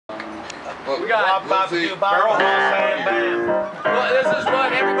We got barrel band. Well, this is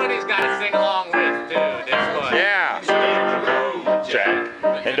what everybody's got to sing along with, too. This one. Yeah. Jack,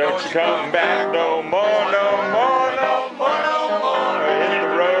 and don't you come back no more, no more, no more, no more. Hit the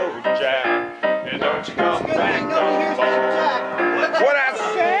road, Jack, and don't you come back no more. What I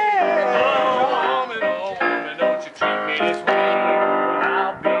said. Oh, woman, don't you treat me this way.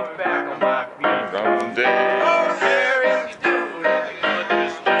 I'll be back on my feet Someday. Oh, there if you do let me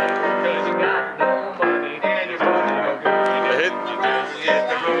understand. 'Cause you got no money and you're running no good. Hit. You just hit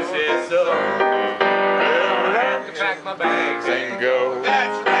the roses, so I'll have to pack my bags And go.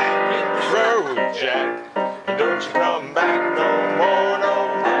 That's right. Hit the Road, Jack, and don't you come back no more, no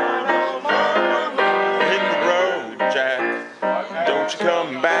more, no more, no more. Hit the road, Jack, don't you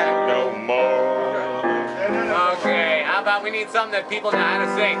come back no more. Okay, how about we need something that people know how to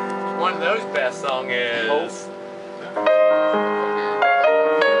sing? One of those best songs is...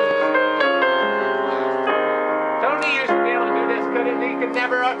 Tony used to be able to do this, couldn't he? He could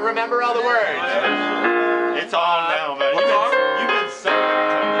never remember all the words. It's on now, man. You've been singing.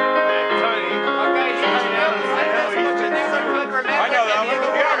 Tony. Okay, you can never sing this, but you never could remember I know that any of the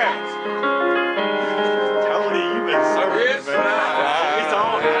one. Damn it. words. Tony, you've been singing, man. It's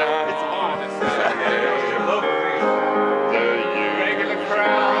on. It's on. Making the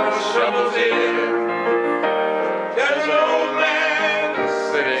crowd shovels in. There's an old man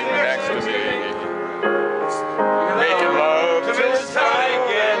Sitting next to me, making love to his tonic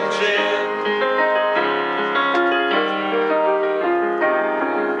and gin.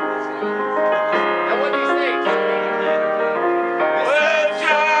 And what do you think? Well,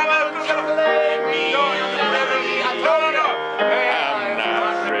 John, I'm Gonna play me. No, you'll never be. I told you. I'm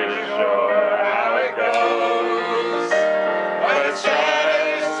not really sure how it goes, but it's true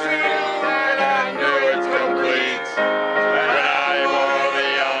and I know it's complete when I wore the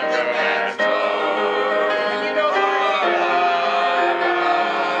younger man's clothes. And you know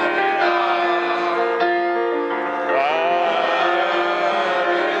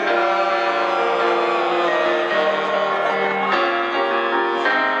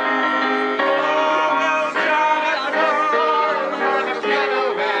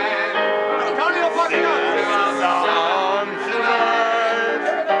Tony will fuck it up. On tonight,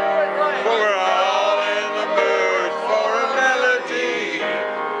 for we're all in the mood for a melody,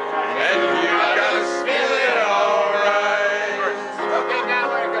 and you gotta feel it alright. Okay, now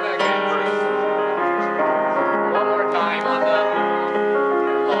we're gonna get one more time on the.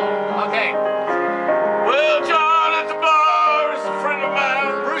 Okay, Well, John at the bar is a friend of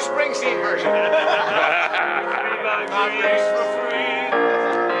mine. Bruce Springsteen version.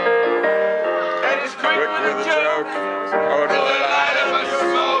 And he's quick with a joke. Oh, to light up a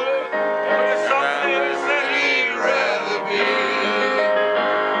smoke. And there's something that he'd rather be.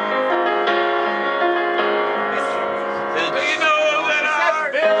 Do you know that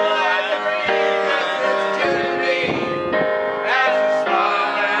our Bill had the green message to me. As a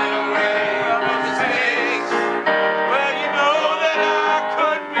smile and a wave of mistakes. Well, you know that I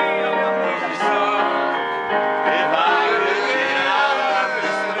could be a movie star if I could get out of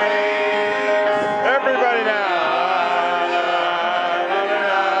this place. Everybody now.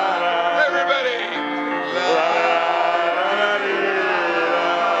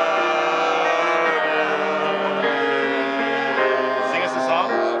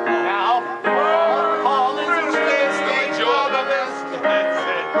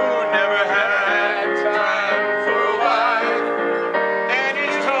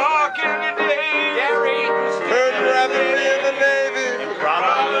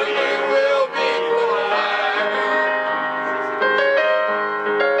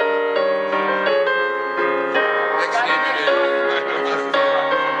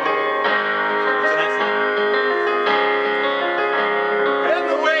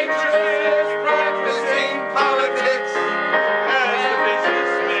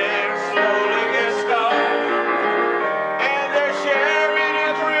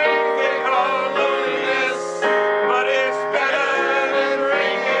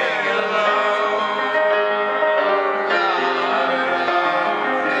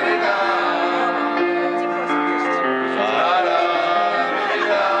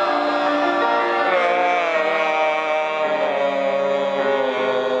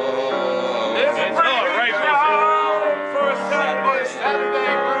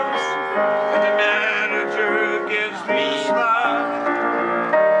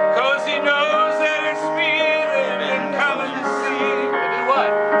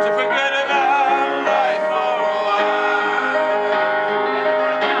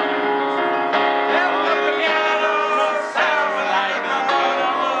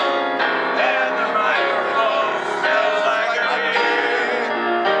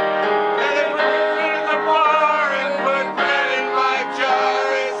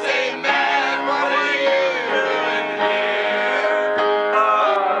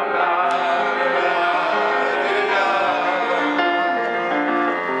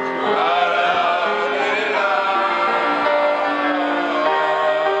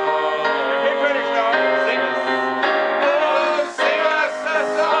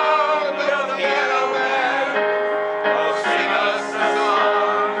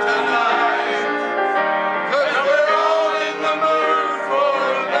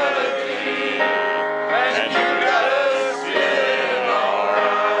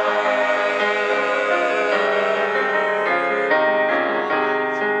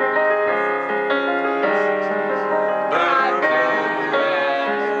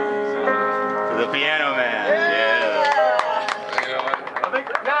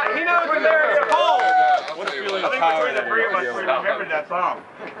 He knows when there is cold. What a I feeling think between the three of us, we remembered that song.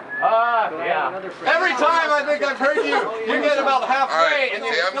 Yeah. Every time I think I've heard you, you get about halfway, and See,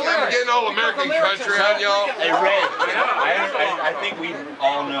 it's I'm getting all American country on y'all. Hey, Ray, I think we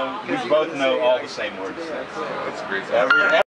all know, we both know all the same words. That's great.